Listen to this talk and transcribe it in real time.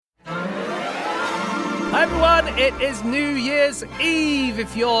Hi everyone, it is New Year's Eve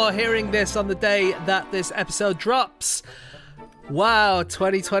if you're hearing this on the day that this episode drops. Wow,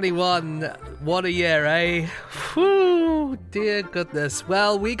 2021, what a year, eh? Whew, dear goodness.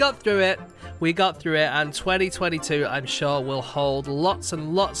 Well, we got through it, and 2022, I'm sure, will hold lots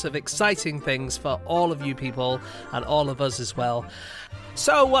and lots of exciting things for all of you people and all of us as well.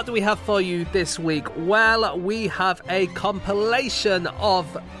 So what do we have for you this week? Well, we have a compilation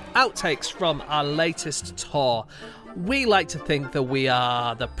of outtakes from our latest tour. We like to think that we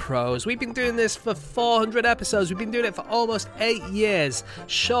are the pros. We've been doing this for 400 episodes. We've been doing it for almost 8 years.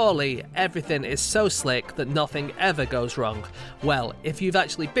 Surely everything is so slick that nothing ever goes wrong. Well, if you've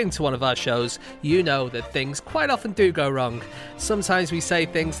actually been to one of our shows, you know that things quite often do go wrong. Sometimes we say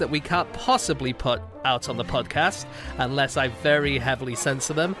things that we can't possibly put out on the podcast unless I very heavily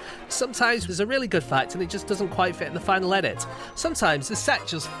censor them. Sometimes there's a really good fact and it just doesn't quite fit in the final edit. Sometimes the set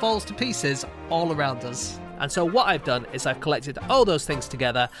just falls to pieces all around us. And so what I've done is I've collected all those things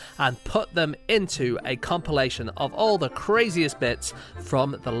together and put them into a compilation of all the craziest bits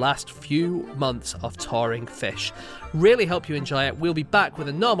from the last few months of touring Fish. Really hope you enjoy it. We'll be back with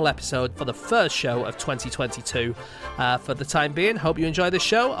a normal episode for the first show of 2022. For the time being, hope you enjoy the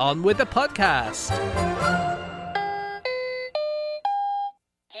show. On with the podcast.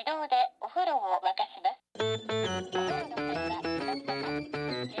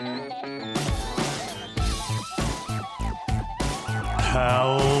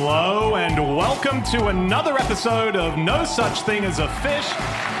 Hello and welcome to another episode of No Such Thing as a Fish.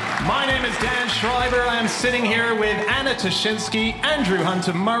 My name is Dan Schreiber. I am sitting here with Anna Toshinsky, Andrew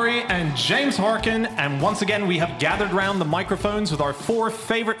Hunter-Murray, and James Harkin. And once again, we have gathered around the microphones with our 4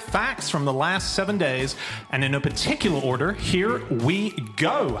 favorite facts from the last 7 days. And in no particular order, here we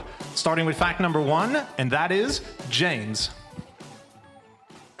go. Starting with fact number 1, and that is James.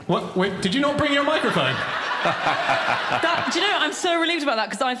 What? Wait, did you not bring your microphone? Do you know, I'm so relieved about that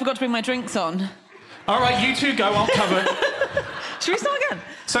because I forgot to bring my drinks on. All right, you two go. I'll cover it. Should we start again?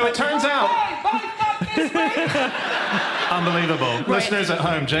 So it turns out... Unbelievable. Right. Listeners at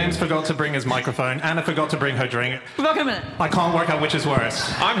home, James forgot to bring his microphone. Anna forgot to bring her drink. We're back in a minute. I can't work out which is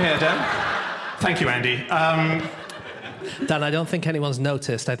worse. I'm here, Dan. Thank you, Andy. Dan, I don't think anyone's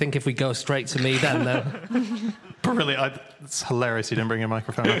noticed. I think if we go straight to me then, though... Brilliant. It's hilarious you didn't bring your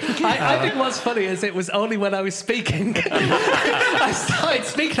microphone. I think what's funny is it was only when I was speaking. I started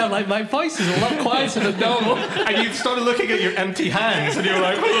speaking, I'm like, my voice is a lot quieter than normal. And you started looking at your empty hands and you were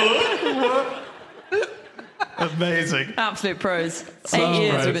like, what? Amazing. Absolute pros. 8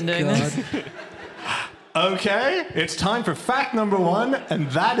 years we've been doing this. Okay, it's time for fact number 1, and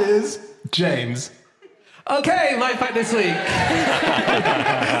that is James. Okay, my fact this week.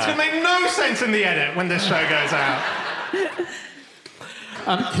 It's going to make no sense in the edit when this show goes out.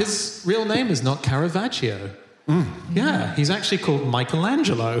 His real name is not Caravaggio. Yeah, he's actually called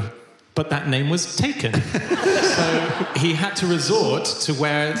Michelangelo, but that name was taken. So he had to resort to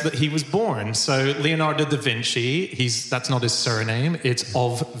where he was born. So Leonardo da Vinci, that's not his surname, it's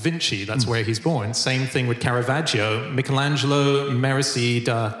of Vinci, that's where he's born. Same thing with Caravaggio, Michelangelo Merici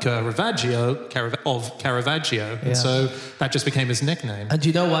da Caravaggio, of Caravaggio. And so that just became his nickname. And do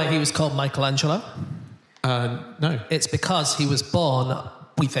you know why he was called Michelangelo? No. It's because he was born,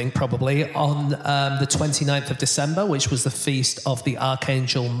 we think probably, on the 29th of December, which was the feast of the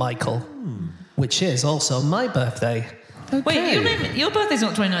Archangel Michael, which is also my birthday. Okay. Wait, your birthday's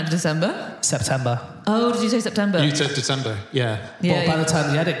not 29th of December? September. Oh, did you say September? You said December, yeah. But by the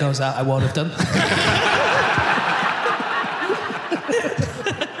time the edit goes out, I won't have done.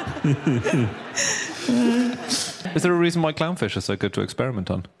 Is there a reason why clownfish are so good to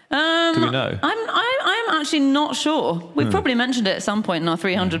experiment on? Do we know? I'm actually not sure. We've probably mentioned it at some point in our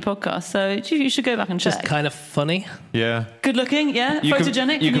 300 podcast, so you should go back and check. Just kind of funny. Yeah. Good looking, yeah.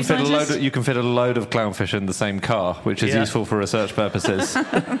 Photogenic. You can fit a load of clownfish in the same car, which is useful for research purposes.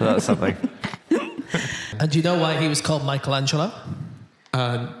 That's something. And do you know why he was called Michelangelo?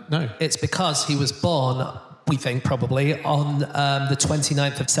 No. It's because he was born, we think probably, on the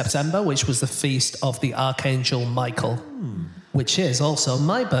 29th of September, which was the feast of the Archangel Michael, which is also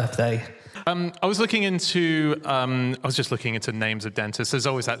my birthday. I was just looking into names of dentists. There's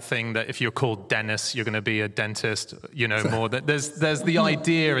always that thing that if you're called Dennis, you're going to be a dentist, more. There's the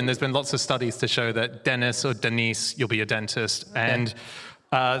idea, and there's been lots of studies to show that Dennis or Denise, you'll be a dentist. And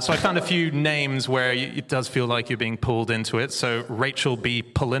so I found a few names where it does feel like you're being pulled into it. So Rachel B.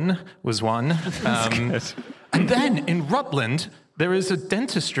 Pullen was one. And then in Rutland, there is a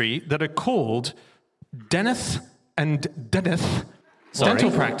dentistry that are called Deneth and Deneth Dental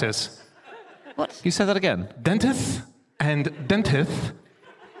Practice. What? You say that again? Dentith and Dentith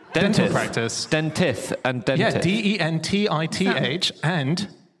dental practice. Dentith and dentith. Yeah, Dentith and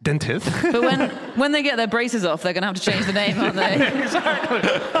dentith. But when they get their braces off, they're going to have to change the name, aren't they?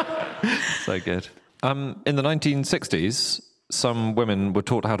 So good. In the 1960s, some women were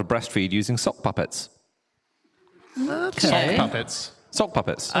taught how to breastfeed using sock puppets. Okay. Sock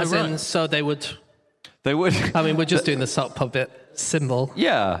puppets. As in, so they would... They would. I mean, we're just doing the sock puppet symbol.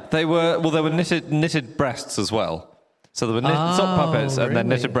 Yeah, they were. Well, there were knitted breasts as well. So there were sock puppets and then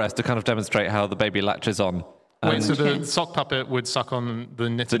knitted breasts to kind of demonstrate how the baby latches on. Wait, so the sock puppet would suck on the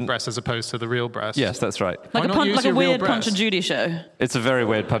knitted breast as opposed to the real breast? Yes, that's right. Like a weird Punch and Judy show. It's a very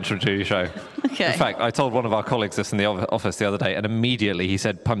weird Punch and Judy show. Okay. In fact, I told one of our colleagues this in the office the other day, and immediately he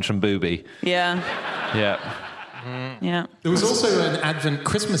said Punch and Booby. Yeah. Yeah. Yeah. There was also an Advent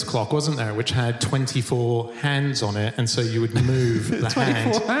Christmas clock, wasn't there, which had 24 hands on it, and so you would move the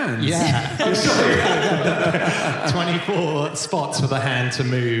 24 hands? Yeah. Oh, sorry. 24 spots for the hand to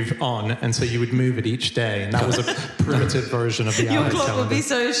move on, and so you would move it each day, and that was a primitive version of the Your Alice clock calendar. would be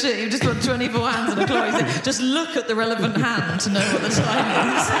so shit. You just put 24 hands on a clock. You say, just look at the relevant hand to know what the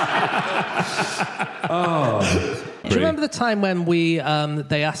time is. Do you remember the time when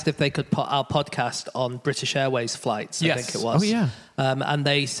they asked if they could put our podcast on British Airways flights? Yes. I think it was. Oh, yeah. And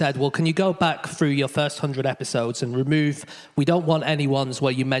they said, well, can you go back through your first 100 episodes and we don't want any ones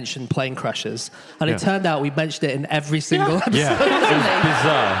where you mention plane crashes. And it turned out we mentioned it in every single episode. Yeah. It was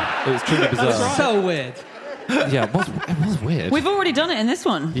bizarre. It was truly bizarre. That was so weird. Yeah, it was weird. We've already done it in this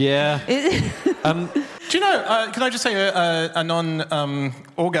one. Yeah. Do you know, can I just say a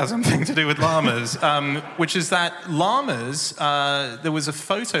non-orgasm thing to do with llamas, which is that llamas, there was a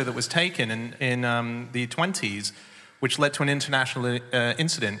photo that was taken in the 20s, which led to an international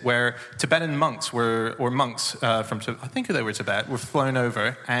incident where Tibetan monks from, I think they were Tibet, were flown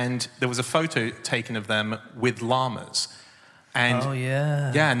over, and there was a photo taken of them with llamas. And,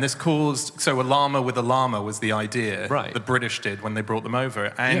 yeah, and this caused... So a llama with a llama was the idea the British did when they brought them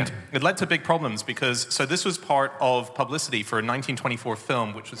over. And it led to big problems because... So this was part of publicity for a 1924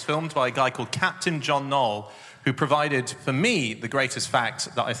 film, which was filmed by a guy called Captain John Knoll, who provided, for me, the greatest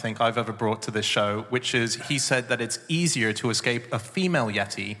fact that I think I've ever brought to this show, which is he said that it's easier to escape a female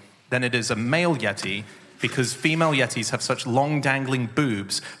Yeti than it is a male Yeti, because female Yetis have such long dangling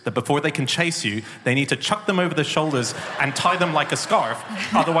boobs that before they can chase you, they need to chuck them over their shoulders and tie them like a scarf.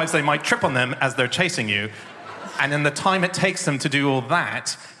 Otherwise, they might trip on them as they're chasing you. And in the time it takes them to do all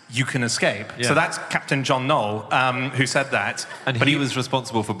that, you can escape. Yeah. So that's Captain John Knoll who said that. And he was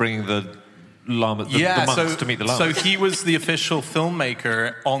responsible for bringing the llama, the monks to meet the llamas. So he was the official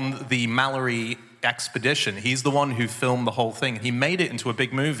filmmaker on the Mallory expedition. He's the one who filmed the whole thing. He made it into a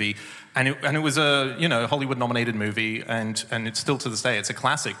big movie, and it was a Hollywood-nominated movie, and it's still to this day, it's a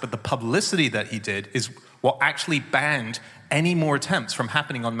classic. But the publicity that he did is what actually banned any more attempts from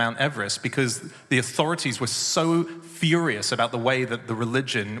happening on Mount Everest, because the authorities were so furious about the way that the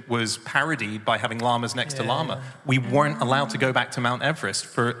religion was parodied by having llamas next to llama. We weren't allowed to go back to Mount Everest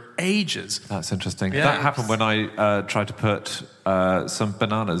for ages. That's interesting. Yeah. That happened when I tried to put some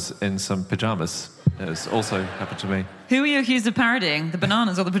bananas in some pajamas. It's also happened to me. Who were you accused of parodying? The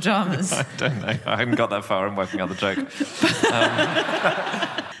bananas or the pajamas? I don't know. I hadn't got that far in working out the joke.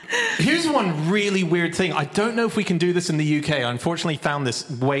 Here's one really weird thing. I don't know if we can do this in the UK. I unfortunately found this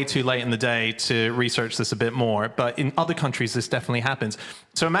way too late in the day to research this a bit more, but in other countries this definitely happens.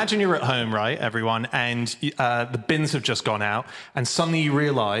 So imagine you're at home, right, everyone, and the bins have just gone out, and suddenly you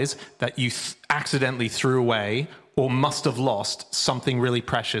realize that you accidentally threw away or must have lost something really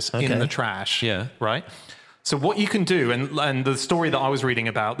precious in the trash. Yeah. Right? So what you can do, and the story that I was reading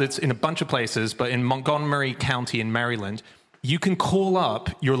about, it's in a bunch of places, but in Montgomery County in Maryland, you can call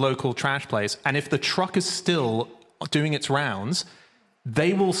up your local trash place, and if the truck is still doing its rounds,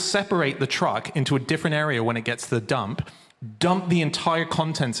 they will separate the truck into a different area when it gets to the dump the entire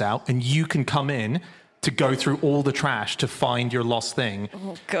contents out, and you can come in to go through all the trash to find your lost thing.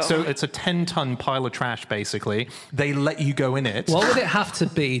 Oh, God. So it's a 10-ton pile of trash, basically. They let you go in it. What would it have to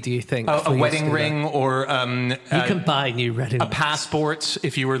be, do you think? A wedding ring, or... you can buy new wedding rings. A passport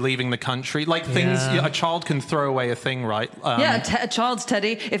if you were leaving the country. Like things... a child can throw away a thing, right? A child's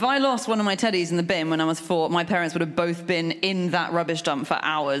teddy. If I lost one of my teddies in the bin when I was 4, my parents would have both been in that rubbish dump for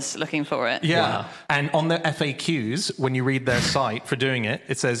hours looking for it. Yeah. Wow. And on the FAQs, when you read their site for doing it,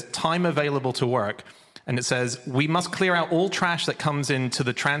 it says, time available to work. And it says, we must clear out all trash that comes into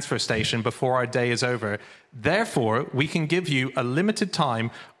the transfer station before our day is over. Therefore, we can give you a limited time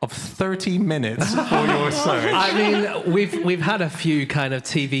of 30 minutes for your search. I mean, we've had a few kind of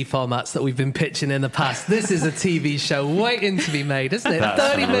TV formats that we've been pitching in the past. This is a TV show waiting to be made, isn't it? That's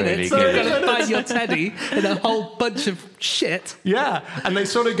 30 really minutes, good. you're going to find your teddy in a whole bunch of shit. Yeah, and they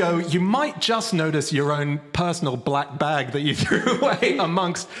sort of go, you might just notice your own personal black bag that you threw away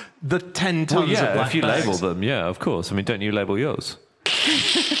amongst the 10 tons Well, yeah, of black if you bags. label them, yeah, of course. I mean, don't you label yours?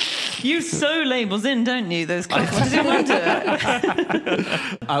 You sew labels in, don't you? Those clothes. I didn't wonder.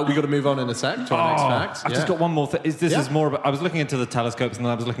 We got to move on in a sec to our next fact. I've just got one more thing. This is more about... I was looking into the telescopes and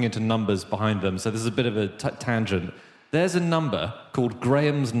then I was looking into numbers behind them, so this is a bit of a tangent. There's a number called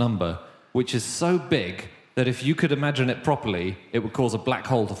Graham's number, which is so big that if you could imagine it properly, it would cause a black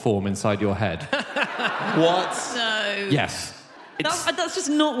hole to form inside your head. What? No. Yes. That's just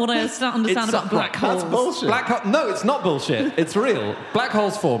not what I understand about black holes. That's bullshit. No, it's not bullshit. It's real. Black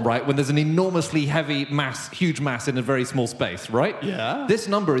holes form, right, when there's an enormously heavy mass, huge mass in a very small space, right? Yeah. This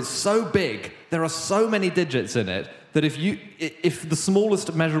number is so big, there are so many digits in it, that if the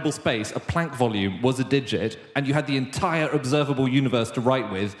smallest measurable space, a Planck volume, was a digit, and you had the entire observable universe to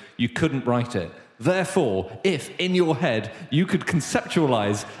write with, you couldn't write it. Therefore, if in your head you could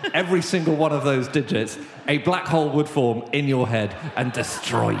conceptualize every single one of those digits, a black hole would form in your head and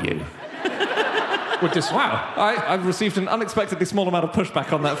destroy you. Wow, I've received an unexpectedly small amount of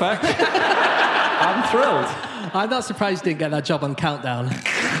pushback on that fact. I'm thrilled. I'm not surprised you didn't get that job on Countdown. Do you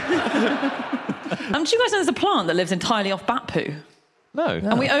guys know there's a plant that lives entirely off bat poo? No.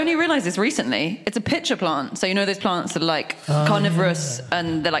 And we only realised this recently. It's a pitcher plant. So you know those plants that are like carnivorous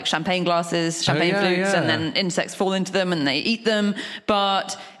and they're like champagne glasses, champagne flutes, and then insects fall into them and they eat them.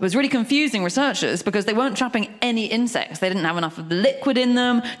 But it was really confusing researchers because they weren't trapping any insects. They didn't have enough of the liquid in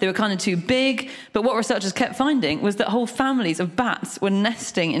them. They were kind of too big. But what researchers kept finding was that whole families of bats were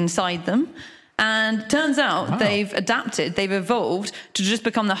nesting inside them. And turns out they've adapted, they've evolved to just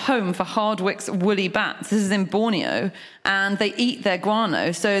become the home for Hardwick's woolly bats. This is in Borneo. And they eat their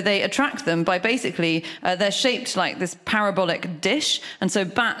guano. So they attract them by basically, they're shaped like this parabolic dish. And so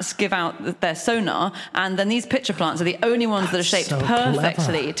bats give out their sonar. And then these pitcher plants are the only ones that are shaped so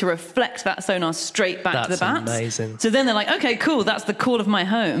perfectly clever. to reflect that sonar straight back to the That's bats. amazing. So then they're like, okay, cool, that's the call of my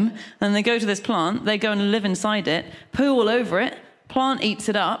home. And they go to this plant, they go and live inside it, poo all over it, plant eats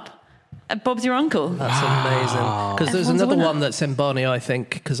it up. Bob's your uncle. That's amazing. Because there's Everyone's a another winner. one that's in Borneo, I think,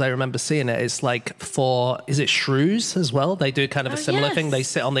 because I remember seeing it. It's like is it shrews as well? They do kind of a similar yes. thing. They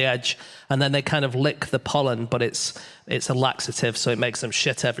sit on the edge and then they kind of lick the pollen, but it's a laxative, so it makes them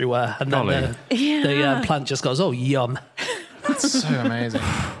shit everywhere. And then the plant just goes, oh, yum. That's so amazing.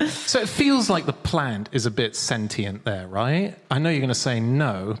 So it feels like the plant is a bit sentient there, right? I know you're going to say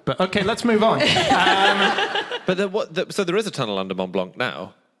no, but okay, let's move on. So there is a tunnel under Mont Blanc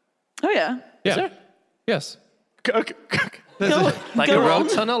now. Oh, yeah. Yeah. Yes. Like a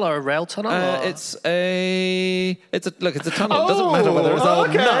road tunnel or a rail tunnel? or- It's a tunnel. It doesn't matter whether it's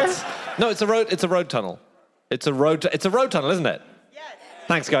old nuts. No, it's a road tunnel. It's a road tunnel, isn't it? Yes.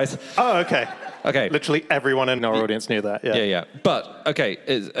 Thanks, guys. Oh, okay. Okay. Literally everyone in our audience knew that. Yeah. Yeah. But, okay,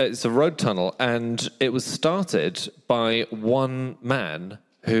 it's a road tunnel, and it was started by one man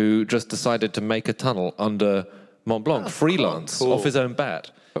who just decided to make a tunnel under Mont Blanc, freelance, off his own bat.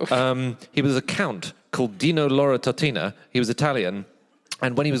 He was a count called Dino Laura Tottina. He was Italian,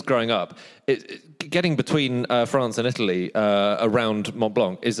 and when he was growing up, getting between France and Italy around Mont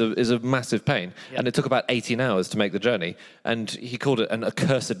Blanc is a massive pain, and it took about 18 hours to make the journey. And he called it an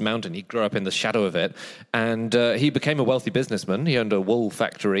accursed mountain. He grew up in the shadow of it, and he became a wealthy businessman. He owned a wool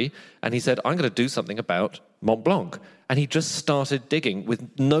factory, and he said, "I'm going to do something about Mont Blanc." And he just started digging with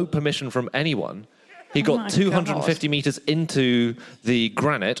no permission from anyone. He got 250 meters into the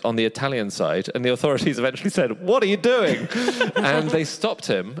granite on the Italian side, and the authorities eventually said, "What are you doing?" And they stopped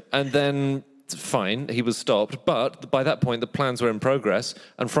him, and then, fine, he was stopped. But by that point, the plans were in progress,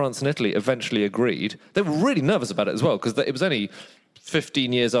 and France and Italy eventually agreed. They were really nervous about it as well, because it was only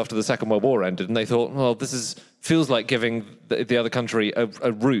 15 years after the Second World War ended, and they thought, well, this feels like giving the other country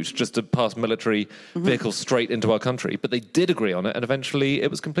a route just to pass military vehicles straight into our country. But they did agree on it, and eventually it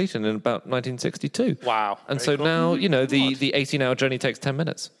was completed in about 1962. Wow. And Very so cool. now, the 18-hour journey takes 10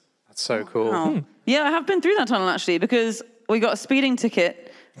 minutes. That's so cool. Oh. Yeah, I have been through that tunnel, actually, because we got a speeding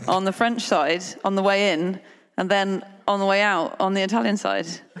ticket on the French side on the way in, and then on the way out on the Italian side.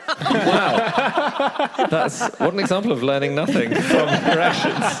 Wow. What an example of learning nothing from your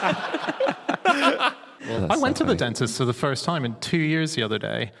actions. I went to the dentist for the first time in 2 years the other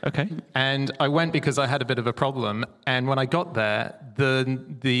day. Okay. And I went because I had a bit of a problem. And when I got there,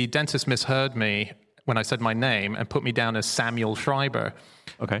 the dentist misheard me. when I said my name and put me down as Samuel Schreiber.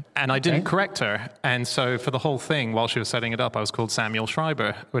 Okay. And I didn't correct her. And so for the whole thing, while she was setting it up, I was called Samuel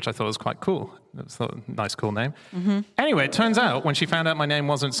Schreiber, which I thought was quite cool. It was a nice, cool name. Anyway, it turns out when she found out my name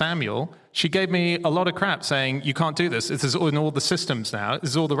wasn't Samuel, she gave me a lot of crap saying, you can't do this. This is in all the systems now. This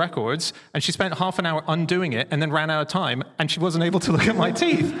is all the records. And she spent half an hour undoing it and then ran out of time. And she wasn't able to look at my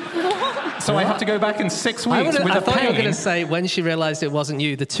teeth. So I have to go back in 6 weeks with I a thought you were pain. going to say when she realised it wasn't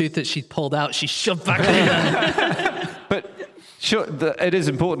you, the tooth that she'd pulled out, she shoved back in. But sure, it is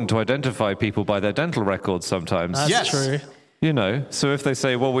important to identify people by their dental records sometimes. That's Yes. true. You know, so if they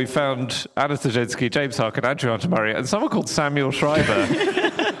say, well, we found Anna Stajinsky, James Harkin, Andrew Antamaria, and someone called Samuel Schreiber,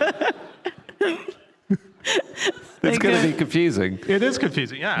 it's going to be confusing. It is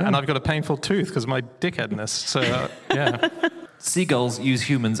confusing, yeah. And I've got a painful tooth because of my dickheadness. So, yeah. Seagulls use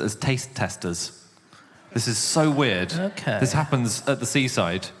humans as taste testers. This is so weird. Okay. This happens at the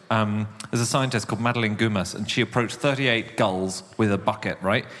seaside. There's a scientist called Madeleine Gumas, and she approached 38 gulls with a bucket,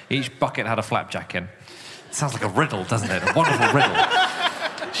 right? Each bucket had a flapjack in. It sounds like a riddle, doesn't it? A wonderful riddle.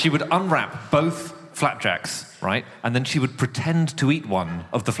 She would unwrap both flapjacks, right? And then she would pretend to eat one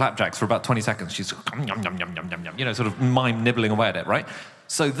of the flapjacks for about 20 seconds. She's yum, yum, yum, yum, yum, yum, you know, sort of mime nibbling away at it, right?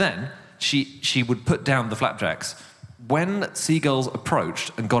 So then she would put down the flapjacks. When seagulls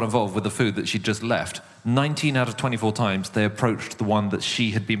approached and got involved with the food that she'd just left, 19 out of 24 times they approached the one that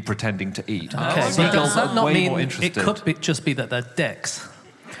she had been pretending to eat. Okay, but Seagulls does that are not way mean more it interested. could just be that they're dicks?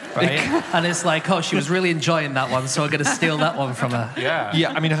 Right? And it's like, oh, she was really enjoying that one, so I'm going to steal that one from her.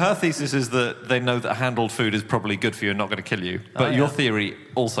 Yeah, I mean, her thesis is that they know that handled food is probably good for you and not going to kill you. But your theory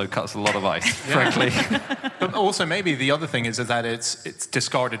also cuts a lot of ice, frankly. But also maybe the other thing is that it's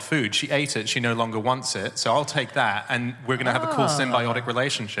discarded food. She ate it, she no longer wants it, so I'll take that and we're going to have a cool symbiotic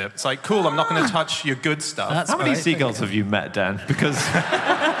relationship. It's like, cool, I'm not going to touch your good stuff. How many seagulls have you met, Dan? Because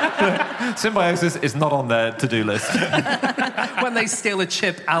symbiosis is not on their to-do list. When they steal a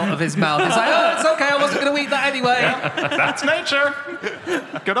chip out of his mouth, it's like, oh, it's okay, I wasn't going to eat that anyway. That's nature.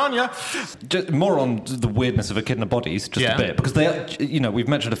 Good on you. Just more on the weirdness of echidna bodies, just Yeah. a bit, because they, you know, we've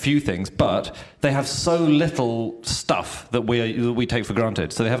mentioned a few things, but they have so little stuff that we take for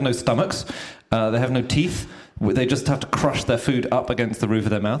granted. So they have no stomachs, they have no teeth. They just have to crush their food up against the roof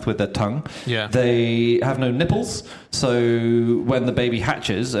of their mouth with their tongue. Yeah. They have no nipples, so when the baby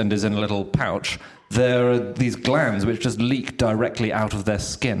hatches and is in a little pouch, there are these glands which just leak directly out of their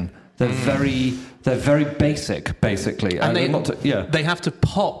skin. They're very basic, basically. And they they have to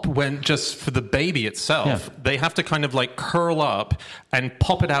pop when just for the baby itself. Yeah. They have to kind of like curl up and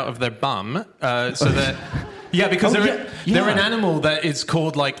pop it out of their bum so that. Yeah, because they're an animal that is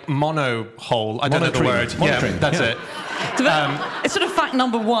called like monohole. I don't know the word. Monotreme. Yeah, that's it. It's sort of fact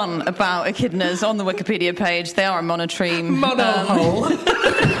number one about echidnas on the Wikipedia page. They are a monotreme. Monohole.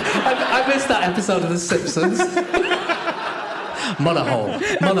 I missed that episode of The Simpsons. Monohole.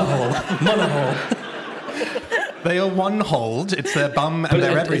 They are one-holed. It's their bum and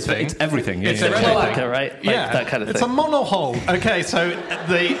their everything. It's everything. It's yeah. everything. Cloaca, right? Like that kind of thing. It's a monohole. Okay, so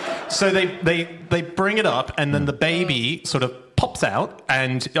they bring it up, and then the baby sort of pops out,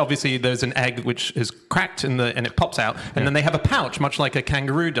 and obviously there's an egg which is cracked and it pops out, and then they have a pouch, much like a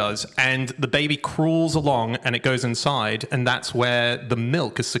kangaroo does, and the baby crawls along, and it goes inside, and that's where the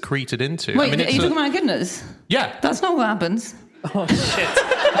milk is secreted into. Wait, are you talking about echidnas? Yeah. That's not what happens. Oh, shit.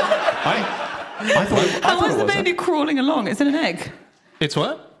 I thought How is it the was baby crawling along? It's in an egg. It's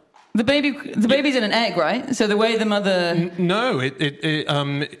what? The baby's in an egg, right? So the way the mother... No,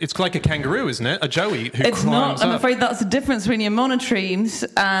 it's like a kangaroo, isn't it? A joey who It's climbs not. I'm up. afraid that's the difference between your monotremes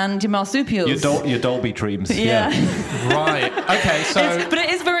and your marsupials. your Dolby tremes. Yeah. Right. Okay, so... But it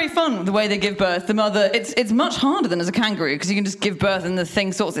is very fun the way they give birth. The mother, it's much harder than as a kangaroo because you can just give birth and the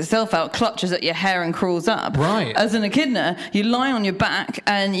thing sorts itself out, clutches at your hair and crawls up. Right. As an echidna, you lie on your back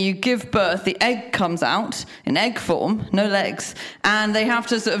and you give birth. The egg comes out in egg form, no legs, and they have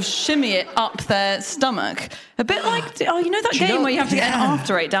to sort of shimmy it up their stomach. A bit like, you know that game where you have to get an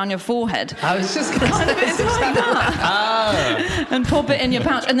after eight down your forehead? I was just going to say It's like that. And pop it in your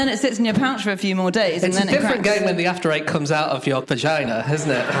pouch, and then it sits in your pouch for a few more days. It's and then a different it cracks. game when the after eight comes out of your vagina, isn't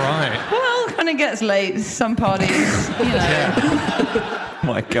it? Right. Well, when it gets late, some parties, you know. Oh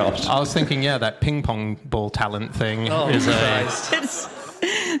my gosh. I was thinking, that ping pong ball talent thing is Christ.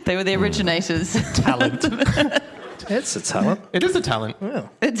 They were the originators. talent. It's a talent. It is a talent.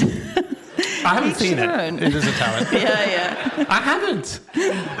 It's- I haven't seen Sure. it. It is a talent. yeah. I haven't.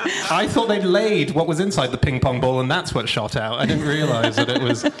 I thought they laid what was inside the ping pong ball, and that's what shot out. I didn't realise that it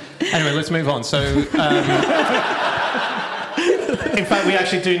was. Anyway, let's move on. So, in fact, we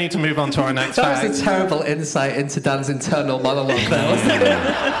actually do need to move on to our next That fact. was a terrible insight into Dan's internal monologue there, wasn't it?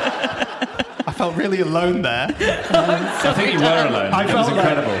 I felt really alone there. I think you were alone. It was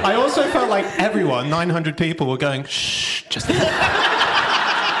incredible. I also felt like everyone, 900 people, were going, shh, just...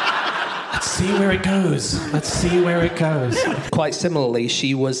 Let's see where it goes. Let's see where it goes. Quite similarly,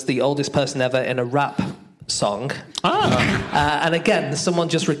 she was the oldest person ever in a rap song. And again, someone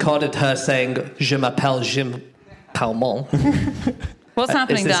just recorded her saying, Je m'appelle Jim Palmont. What's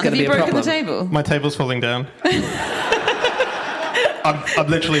happening, Dan? Have you broken the table? My table's falling down. I'm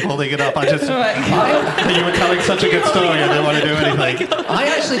literally holding it up. You were telling such a good story, I didn't want to do anything. I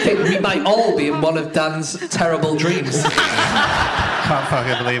actually think we might all be in one of Dan's terrible dreams. Can't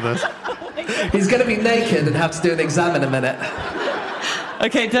fucking believe this. He's going to be naked and have to do an exam in a minute.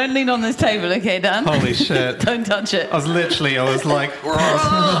 Okay, don't lean on this table, okay, Dan? Holy shit. Don't touch it. I was like...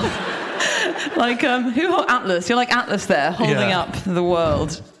 Like, Atlas? You're like Atlas there, holding up the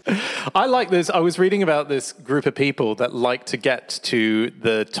world. I like this. I was reading about this group of people that like to get to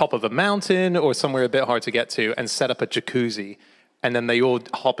the top of a mountain or somewhere a bit hard to get to and set up a jacuzzi. And then they all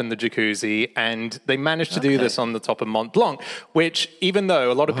hop in the jacuzzi, and they managed to do this on the top of Mont Blanc, which, even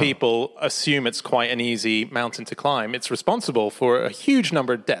though a lot of people assume it's quite an easy mountain to climb, it's responsible for a huge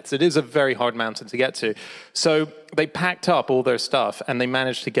number of deaths. It is a very hard mountain to get to. So they packed up all their stuff, and they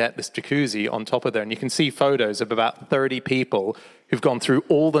managed to get this jacuzzi on top of there. And you can see photos of about 30 people who've gone through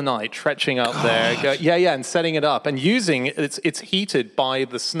all the night, trekking up there, and setting it up, and using it's heated by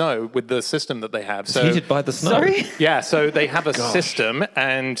the snow with the system that they have. So, it's heated by the snow? Sorry? Yeah, so they have a system,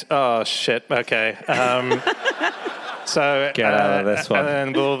 and oh shit, okay. So get out of this one.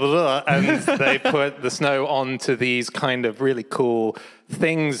 And blah, blah, blah, and they put the snow onto these kind of really cool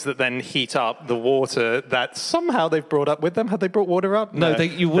things that then heat up the water that somehow they've brought up with them. Have they brought water up? No,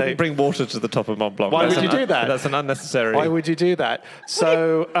 you wouldn't bring water to the top of Mont Blanc. Why would you do that? That's an unnecessary... Why would you do that?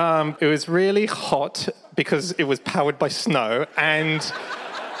 So it was really hot because it was powered by snow. And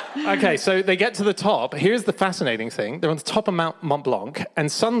okay, so they get to the top. Here's the fascinating thing. They're on the top of Mont Blanc, and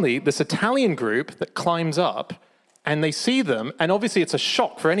suddenly this Italian group that climbs up, and they see them, and obviously it's a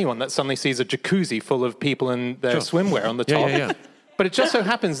shock for anyone that suddenly sees a jacuzzi full of people in their swimwear on the top. Yeah. But it just so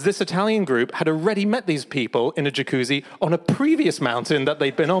happens this Italian group had already met these people in a jacuzzi on a previous mountain that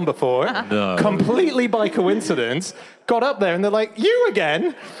they'd been on before, completely by coincidence, got up there and they're like, you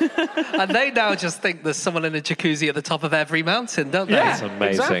again? And they now just think there's someone in a jacuzzi at the top of every mountain, don't they? Yeah, That's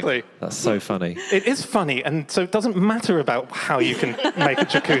amazing. Exactly. That's so funny. It is funny, and so it doesn't matter about how you can make a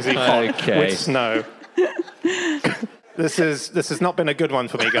jacuzzi hot with snow. This has not been a good one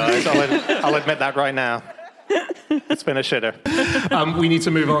for me, guys. I'll admit that right now. It's been a shitter. We need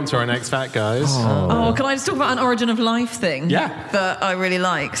to move on to our next fact, guys. Oh, can I just talk about an origin of life thing? Yeah. That I really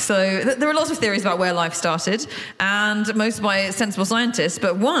like. So there are lots of theories about where life started, and most by sensible scientists,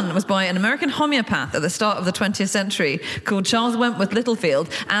 but one was by an American homeopath at the start of the 20th century called Charles Wentworth Littlefield,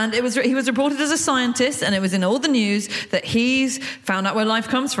 and he was reported as a scientist, and it was in all the news that he's found out where life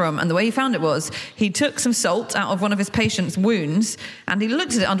comes from. And the way he found it was he took some salt out of one of his patient's wounds, and he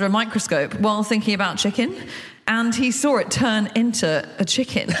looked at it under a microscope while thinking about chicken. And he saw it turn into a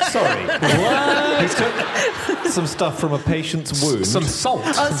chicken. Sorry. What? He took some stuff from a patient's wound. Some salt.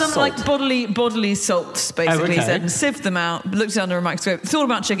 Some like bodily salts, basically. He said, and sieved them out, looked under a microscope, thought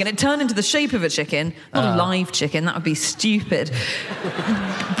about chicken. It turned into the shape of a chicken, not a live chicken. That would be stupid.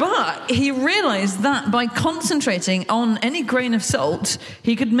 But he realised that by concentrating on any grain of salt,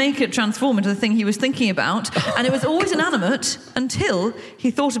 he could make it transform into the thing he was thinking about. And it was always inanimate until he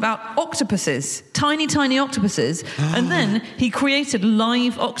thought about octopuses, tiny octopuses. And then he created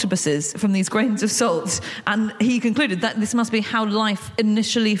live octopuses from these grains of salt. And he concluded that this must be how life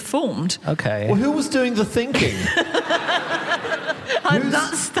initially formed. Okay. Well, who was doing the thinking? And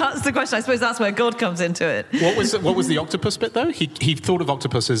that's the question. I suppose that's where God comes into it. What was the octopus bit, though? He thought of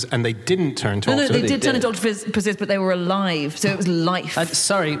octopuses and they didn't turn to octopuses. No, they did turn into octopuses, but they were alive. So it was life.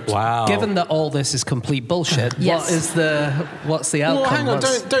 Sorry. Wow. Given that all this is complete bullshit, Yes. what's the outcome? Well, hang on,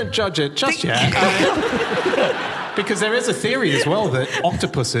 don't judge it just yet. Because there is a theory as well that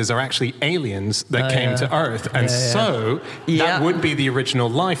octopuses are actually aliens that came to Earth, and so that would be the original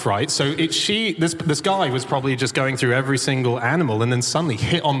life, right? So this guy was probably just going through every single animal, and then suddenly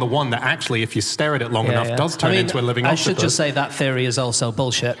hit on the one that actually, if you stare at it long enough, does turn into a living octopus. I should just say that theory is also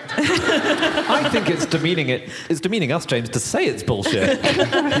bullshit. I think it's demeaning us, James, to say it's bullshit.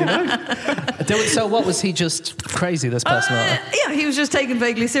 You know? So what, was he just crazy, this person? Yeah, he was just taken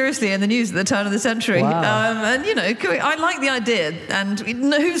vaguely seriously in the news at the turn of the century. Wow. And, I like the idea. And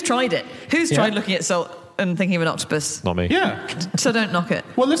who's tried it? Who's tried looking at salt and thinking of an octopus? Not me. Yeah. So don't knock it.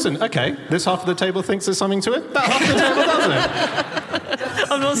 Well, listen, okay, this half of the table thinks there's something to it. That half of the table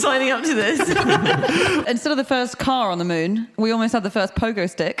doesn't. I'm not signing up to this. Instead of the first car on the moon, we almost had the first pogo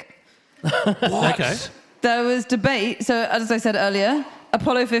stick. Okay. There was debate. So, as I said earlier,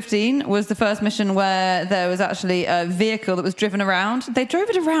 Apollo 15 was the first mission where there was actually a vehicle that was driven around. They drove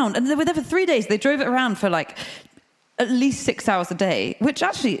it around, and they were there for 3 days. They drove it around for like at least 6 hours a day, which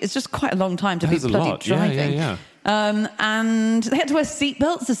actually is just quite a long time to be bloody driving. Yeah. And they had to wear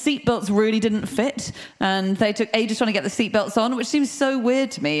seatbelts. The seatbelts really didn't fit, and they took ages trying to get the seatbelts on, which seems so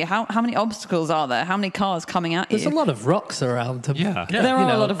weird to me. How many obstacles are there? How many cars coming at you? There's a lot of rocks around. There are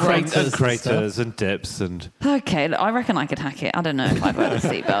a lot of Craters and dips and... Okay, look, I reckon I could hack it. I don't know if I'd wear a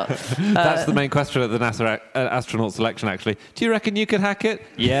seatbelt. That's the main question at the NASA astronaut selection, actually. Do you reckon you could hack it?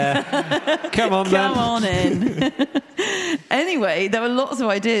 Yeah. Come on, then. Come on in. Anyway, there were lots of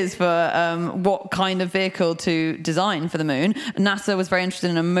ideas for what kind of vehicle to design for the moon. NASA was very interested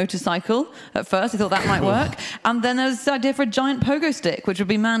in a motorcycle at first. They thought that might work. And then there was the idea for a giant pogo stick, which would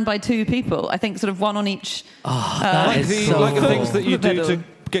be manned by 2 people. I think sort of one on each. Like the things that you do to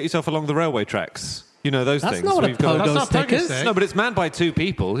get yourself along the railway tracks. You know, those things. That's not what a pogo stick is. No, but it's manned by 2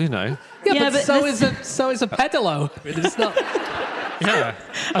 people, you know. Yeah, but so is a pedalo. It's not... Yeah,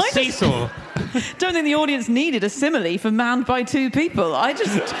 a seesaw. Don't think the audience needed a simile for manned by 2 people. I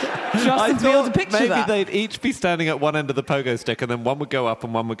just trust them to be able to picture maybe that. they'd each be standing at one end of the pogo stick, and then one would go up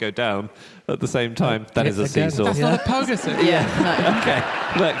and one would go down at the same time. That is a seesaw. That's not a pogo stick. Yeah, no. Okay,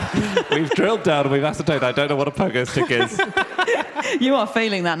 look, we've drilled down and we've ascertained I don't know what a pogo stick is. You are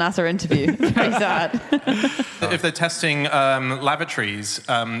failing that NASA interview. Very sad. If they're testing lavatories,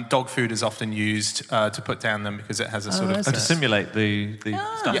 dog food is often used to put down them because it has a sort of... To simulate the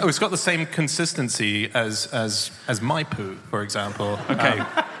stuff. Yeah, it's got the same consistency as my poo, for example. Okay.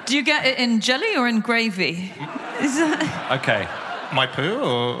 Do you get it in jelly or in gravy? Is that... Okay. My poo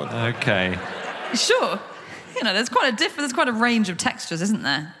or... Okay. Sure. You know, there's quite a range of textures, isn't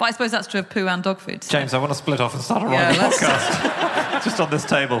there? But I suppose that's true of poo and dog food. So. James, I want to split off and start a podcast. Just on this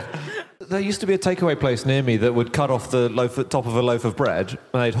table. There used to be a takeaway place near me that would cut off the top of a loaf of bread,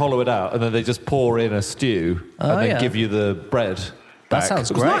 and they'd hollow it out, and then they'd just pour in a stew, and then give you the bread back. That sounds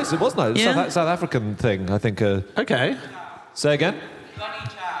great. nice. It was nice. Yeah. South African thing, I think. Okay. Say again?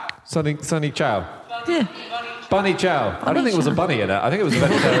 Sunny chow. Yeah. Bunny chow. I don't think it was a bunny in it. I think it was a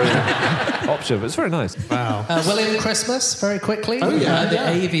vegetarian option, but it's very nice. Wow. William Christmas, very quickly. The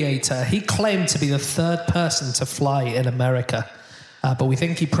aviator. He claimed to be the 3rd person to fly in America, but we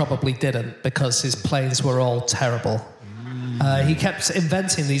think he probably didn't because his planes were all terrible. He kept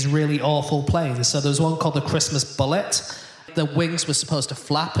inventing these really awful planes. So there was one called the Christmas Bullet. The wings were supposed to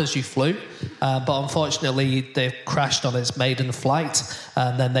flap as you flew, but unfortunately they crashed on its maiden flight,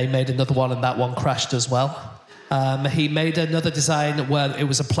 and then they made another one, and that one crashed as well. He made another design where it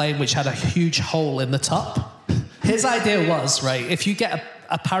was a plane which had a huge hole in the top. His idea was, right, if you get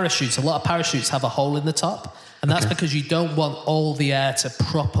a parachute, a lot of parachutes have a hole in the top, and that's because you don't want all the air to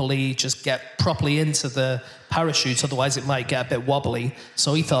get properly into the parachute, otherwise it might get a bit wobbly.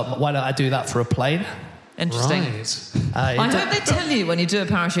 So he thought, why don't I do that for a plane? Interesting. Right. I hope they tell you when you do a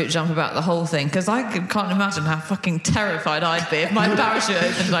parachute jump about the whole thing, because I can't imagine how fucking terrified I'd be if my parachute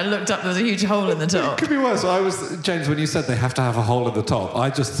opened and I looked up, there was a huge hole in the top. Could be worse. James, when you said they have to have a hole in the top,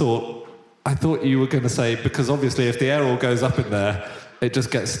 I thought you were going to say, because obviously if the air all goes up in there, it just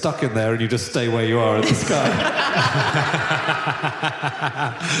gets stuck in there and you just stay where you are in the sky.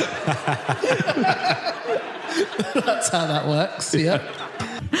 That's how that works, yeah.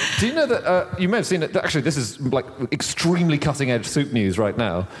 Do you know that, you may have seen it, actually this is like extremely cutting edge soup news right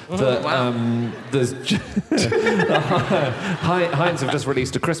now, that Heinz have just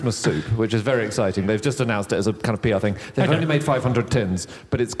released a Christmas soup, which is very exciting. They've just announced it as a kind of PR thing. They've only made 500 tins,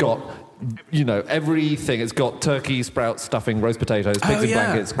 but it's got, you know, everything. It's got turkey, sprouts, stuffing, roast potatoes, pigs in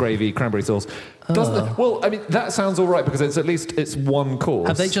blankets, gravy, cranberry sauce. Well, I mean, that sounds all right because it's one course.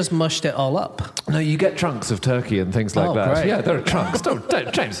 Have they just mushed it all up? No, you get chunks of turkey and things like that. Great. Yeah, there are chunks.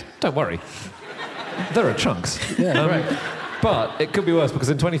 James, don't worry. There are chunks. Yeah, great. But it could be worse because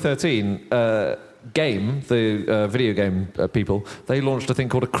in 2013, Game, the video game people, they launched a thing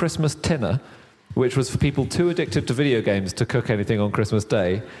called a Christmas Tinner, which was for people too addicted to video games to cook anything on Christmas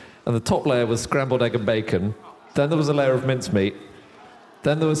Day. And the top layer was scrambled egg and bacon. Then there was a layer of mincemeat.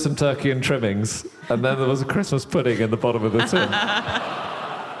 Then there was some turkey and trimmings, and then there was a Christmas pudding in the bottom of the tin.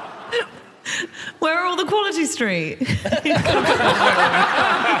 Where are all the Quality Street?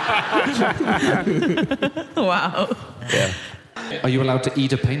 Wow. Yeah. Are you allowed to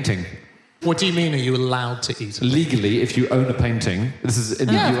eat a painting? What do you mean, are you allowed to eat it? Legally, if you own a painting, this is in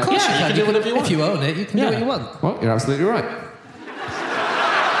the US. Of course you can do whatever you want. If you own it, you can do what you want. Well, you're absolutely right.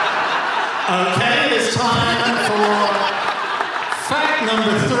 Okay, it's time for fact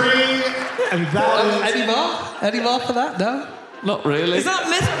number 3, and that is... Any more? Any more for that? No? Not really. Is that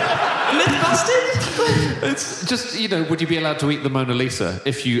myth? Myth busted? It's just, would you be allowed to eat the Mona Lisa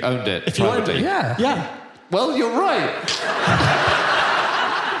if you owned it? If you owned it, Yeah. Yeah. Well, you're right.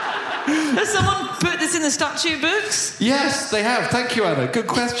 Has someone put this in the statute books? Yes, they have. Thank you, Anna. Good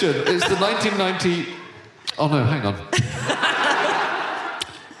question. It's the 1990... Oh, no, hang on.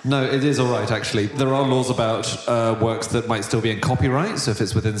 No, it is all right, actually. There are laws about works that might still be in copyright, so if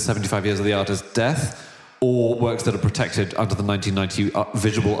it's within 75 years of the artist's death, or works that are protected under the 1990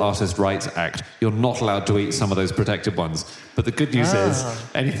 Visual Artist Rights Act. You're not allowed to eat some of those protected ones. But the good news is,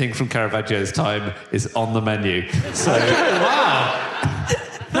 anything from Caravaggio's time is on the menu. So, Wow.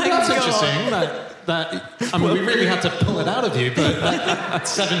 That's interesting. I mean, we really had to pull it out of you, but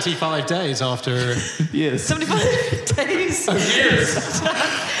 75 days after... yes. 75 days? Oh, years.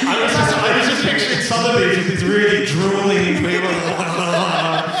 I was just picturing some of these with these really drooling people.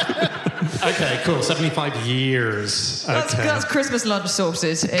 Okay, cool. 75 years. Okay. That's Christmas lunch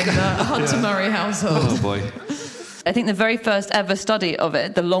sorted in the Hunter Murray household. Oh, boy. I think the very first ever study of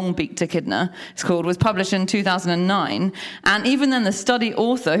it, the long-beaked echidna, it's called, was published in 2009. And even then, the study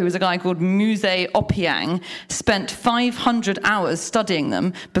author, who was a guy called Muse Opiang, spent 500 hours studying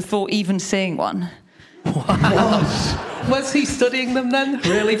them before even seeing one. Wow. Was he studying them then?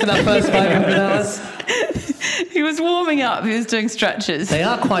 Really, for that first 500 hours? He was warming up. He was doing stretches. They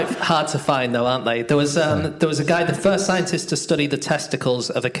are quite hard to find, though, aren't they? There was a guy, the first scientist to study the testicles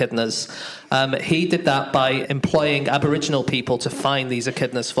of echidnas. He did that by employing Aboriginal people to find these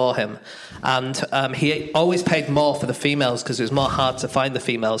echidnas for him. And he always paid more for the females because it was more hard to find the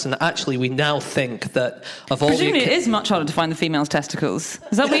females. And actually, we now think that of all Presumably it is much harder to find the female's testicles.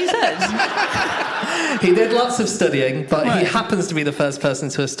 Is that what you said? He did lots of studying, but he happens to be the first person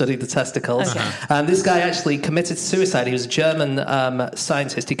to have studied the testicles. Okay. And this guy actually committed suicide. He was a German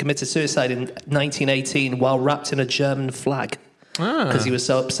scientist. He committed suicide in 1918 while wrapped in a German flag. Because he was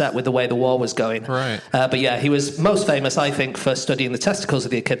so upset with the way the war was going. Right. But yeah, he was most famous, I think, for studying the testicles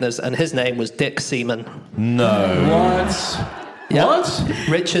of the echidnas, and his name was Dick Seaman. No. What? Yep. What?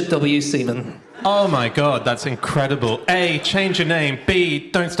 Richard W. Seaman. Oh my God, that's incredible. A, change your name.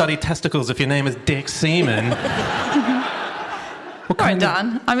 B, don't study testicles if your name is Dick Seaman. All right,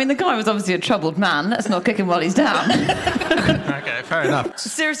 Dan. I mean, the guy was obviously a troubled man. Let's not kick him while he's down. Okay, fair enough.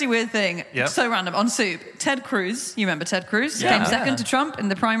 Seriously weird thing. Yep. So random. On Soup, Ted Cruz, you remember Ted Cruz? Yeah. Came second to Trump in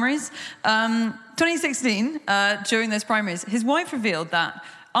the primaries. 2016, during those primaries, his wife revealed that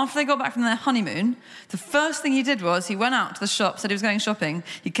after they got back from their honeymoon, the first thing he did was he went out to the shop, said he was going shopping.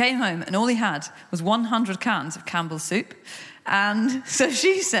 He came home and all he had was 100 cans of Campbell's soup. And so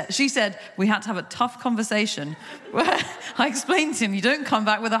she said, we had to have a tough conversation where I explained to him, you don't come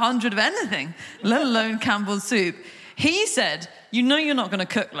back with 100 of anything, let alone Campbell's soup. He said, you know you're not going to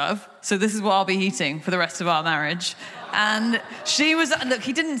cook, love, so this is what I'll be eating for the rest of our marriage. And she was, look,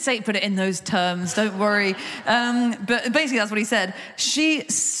 he didn't put it in those terms, don't worry. But basically that's what he said. She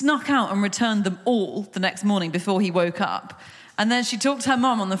snuck out and returned them all the next morning before he woke up. And then she talked to her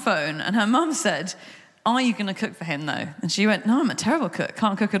mum on the phone, and her mum said, are you going to cook for him, though? And she went, no, I'm a terrible cook,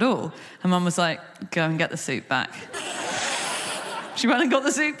 can't cook at all. Her mum was like, go and get the soup back. She went and got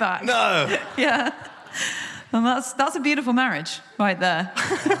the soup back. No. Yeah. And that's a beautiful marriage right there.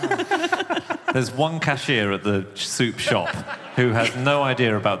 There's one cashier at the soup shop who has no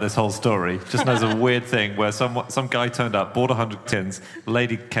idea about this whole story, just knows a weird thing where some guy turned up, bought 100 tins,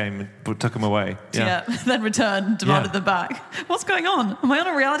 lady came and took them away. Yeah. Then returned, demanded them back. What's going on? Am I on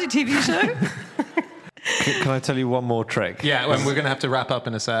a reality TV show? Can I tell you one more trick? Yeah, well, we're going to have to wrap up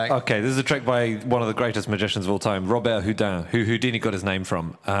in a sec. Okay, this is a trick by one of the greatest magicians of all time, Robert Houdin, who Houdini got his name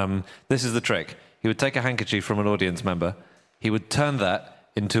from. This is the trick. He would take a handkerchief from an audience member. He would turn that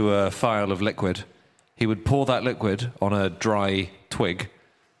into a phial of liquid. He would pour that liquid on a dry twig.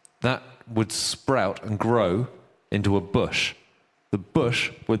 That would sprout and grow into a bush. The bush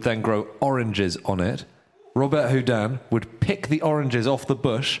would then grow oranges on it. Robert Houdin would pick the oranges off the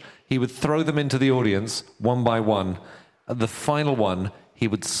bush. He would throw them into the audience one by one. At the final one, he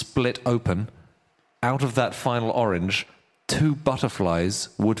would split open. Out of that final orange, 2 butterflies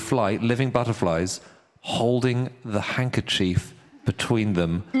would fly, living butterflies, holding the handkerchief between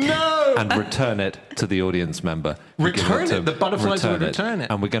them. No! And return it to the audience member. Return it? The butterflies would return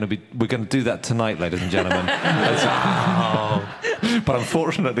it? And we're going to do that tonight, ladies and gentlemen. But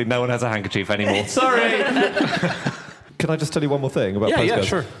unfortunately, no one has a handkerchief anymore. Sorry! Can I just tell you one more thing about postcards? Yeah,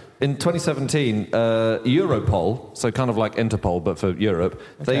 sure. In 2017, Europol, so kind of like Interpol, but for Europe,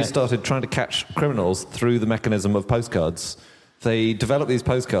 they started trying to catch criminals through the mechanism of postcards. They developed these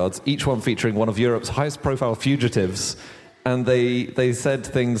postcards, each one featuring one of Europe's highest-profile fugitives And they said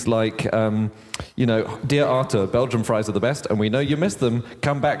things like, dear Arthur, Belgian fries are the best, and we know you miss them.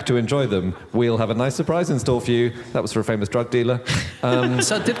 Come back to enjoy them. We'll have a nice surprise in store for you. That was for a famous drug dealer.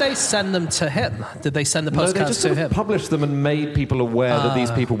 So did they send them to him? Did they send the postcards they just to him? Published them and made people aware that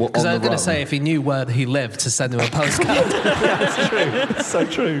these people were on the run. Because I was going to say, if he knew where he lived, to send him a postcard. That's true. It's so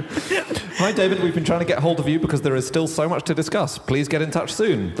true. Hi, David. We've been trying to get hold of you because there is still so much to discuss. Please get in touch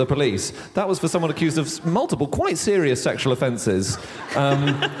soon. The police. That was for someone accused of multiple, quite serious sexual offences.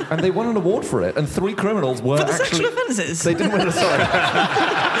 And they won an award for it. And 3 criminals were For the actually... sexual offences? They didn't win a... Sorry.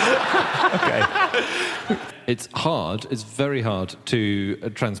 Okay. It's hard. It's very hard to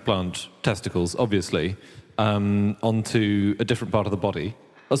transplant testicles, obviously, onto a different part of the body.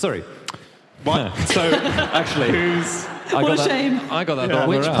 Oh, sorry. What? So, actually... What a shame. I got that the wrong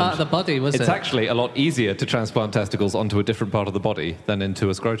way Which around. part of the body was it? It's actually a lot easier to transplant testicles onto a different part of the body than into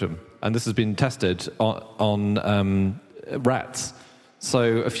a scrotum. And this has been tested on rats.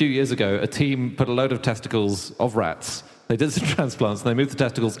 So a few years ago, a team put a load of testicles of rats. They did some transplants, and they moved the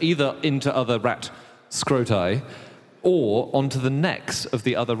testicles either into other rat scroti or onto the necks of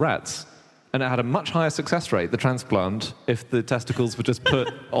the other rats. And it had a much higher success rate, the transplant, if the testicles were just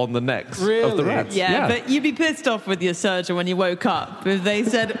put on the necks of the rats. Yeah, but you'd be pissed off with your surgeon when you woke up if they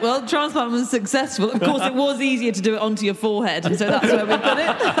said, well, transplant was successful. Of course, it was easier to do it onto your forehead, and so that's where we put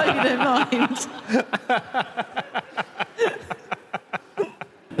it. You don't mind.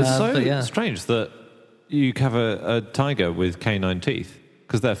 It's so strange that you have a tiger with canine teeth,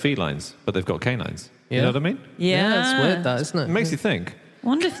 because they're felines, but they've got canines. Yeah. You know what I mean? Yeah. It's weird, that, isn't it? It makes you think.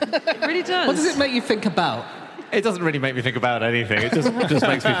 Wonder if it really does. What does it make you think about? It doesn't really make me think about anything. It just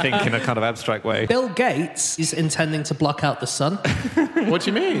makes me think in a kind of abstract way. Bill Gates is intending to block out the sun. What do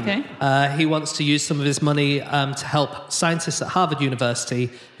you mean? Okay. He wants to use some of his money to help scientists at Harvard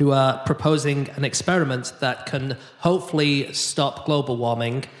University who are proposing an experiment that can hopefully stop global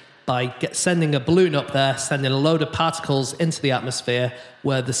warming by sending a balloon up there, sending a load of particles into the atmosphere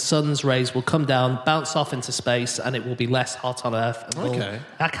where the sun's rays will come down, bounce off into space, and it will be less hot on Earth. Okay.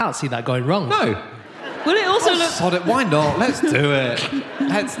 I can't see that going wrong. No. Will it also look... Sod it. Why not? Let's do it.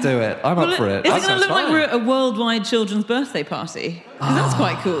 Let's do it. I'm up for it. Is it going to look like we're at a worldwide children's birthday party? 'Cause that's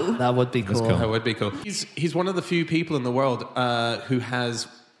quite cool. That would be cool. That would be cool. He's one of the few people in the world who has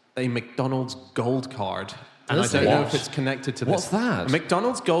a McDonald's gold card. And I don't know if it's connected to this. What's that? A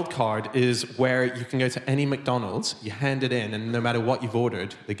McDonald's gold card is where you can go to any McDonald's, you hand it in, and no matter what you've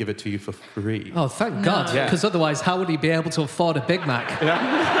ordered, they give it to you for free. Oh, thank God. Yeah. Because otherwise, how would he be able to afford a Big Mac?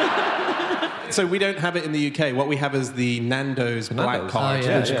 So we don't have it in the UK. What we have is the Nando's Black Card,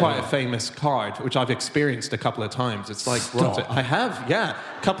 which is quite a famous card, which I've experienced a couple of times. It's like, I have, yeah.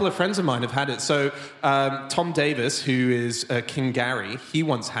 A couple of friends of mine have had it. So Tom Davis, who is King Gary, he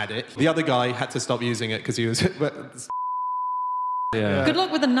once had it. The other guy had to stop using it because he was... Yeah. Good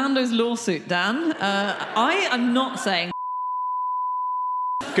luck with the Nando's lawsuit, Dan. I am not saying...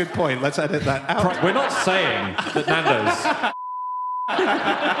 Good point. Let's edit that out. We're not saying that Nando's...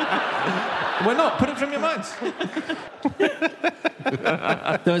 We're not. Put it from your minds.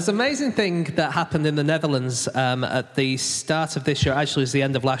 There was an amazing thing that happened in the Netherlands at the start of this year, actually it was the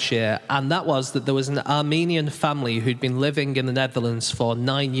end of last year, and that was that there was an Armenian family who'd been living in the Netherlands for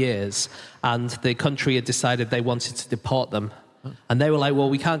 9 years, and the country had decided they wanted to deport them. And they were like,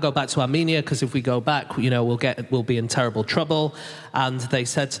 well, we can't go back to Armenia because if we go back, we'll be in terrible trouble. And they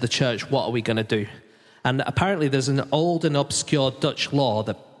said to the church, what are we going to do? And apparently there's an old and obscure Dutch law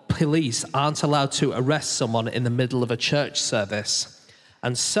that police aren't allowed to arrest someone in the middle of a church service.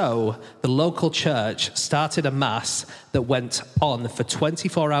 And so the local church started a mass that went on for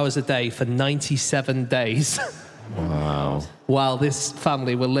 24 hours a day for 97 days. Wow. While this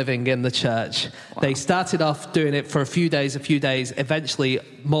family were living in the church. Wow. They started off doing it for a few days. Eventually,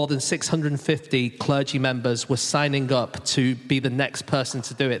 more than 650 clergy members were signing up to be the next person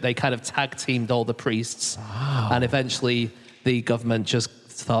to do it. They kind of tag-teamed all the priests. Wow. And eventually, the government just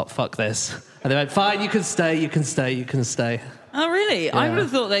thought, fuck this. And they went, fine, you can stay. Oh, really? Yeah. I would have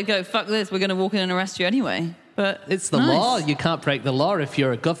thought they'd go, fuck this, we're going to walk in and arrest you anyway. But it's the law. You can't break the law if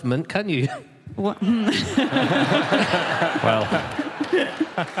you're a government, can you? What? Well.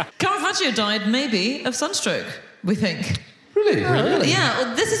 Caravaggio died, maybe, of sunstroke, we think. Really? Yeah,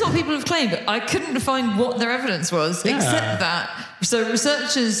 well, this is what people have claimed. I couldn't find what their evidence was, except that So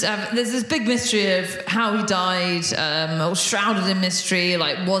researchers, there's this big mystery of how he died, all shrouded in mystery.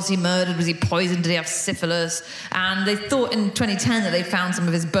 Like, was he murdered? Was he poisoned? Did he have syphilis? And they thought in 2010 that they found some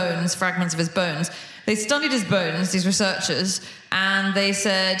of his bones, fragments of his bones. They studied his bones, these researchers, and they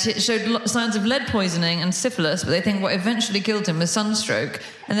said it showed signs of lead poisoning and syphilis, but they think what eventually killed him was sunstroke.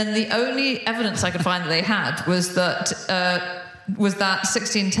 And then the only evidence I could find that they had was that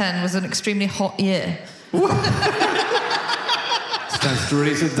 1610 was an extremely hot year. Stands to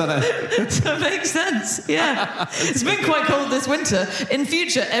reason, doesn't it? That makes sense, yeah. It's been quite cold this winter. In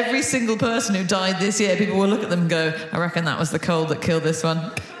future, every single person who died this year, people will look at them and go, I reckon that was the cold that killed this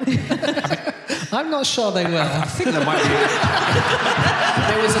one. I'm not sure they will. I think there might be...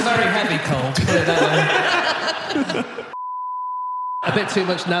 It was a very heavy cold, put it that way. A bit too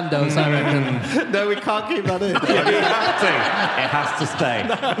much Nando's, I reckon. No, we can't keep that in. You have to. It has to stay.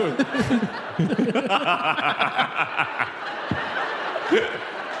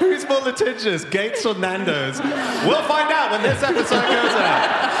 Who's more litigious, Gates or Nando's? We'll find out when this episode goes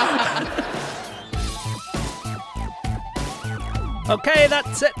out. Okay,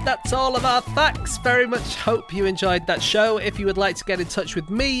 that's it. That's all of our facts. Very much hope you enjoyed that show. If you would like to get in touch with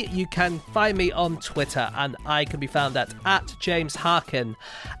me, you can find me on Twitter, and I can be found at James Harkin.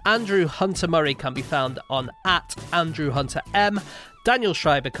 Andrew Hunter Murray can be found on @AndrewHunterM. Daniel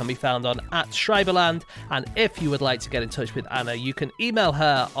Schreiber can be found on @Schreiberland, and if you would like to get in touch with Anna, you can email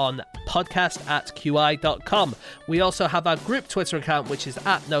her on podcast@qi.com. We also have our group Twitter account, which is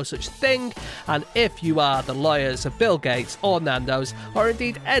 @NoSuchThing, and if you are the lawyers of Bill Gates or Nando's, or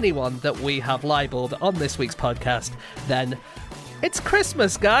indeed anyone that we have libelled on this week's podcast, then it's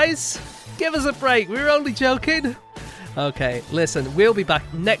Christmas, guys. Give us a break. We were only joking. Okay, listen, we'll be back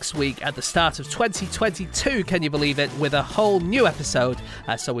next week at the start of 2022, can you believe it, with a whole new episode.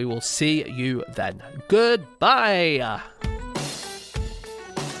 So we will see you then. Goodbye.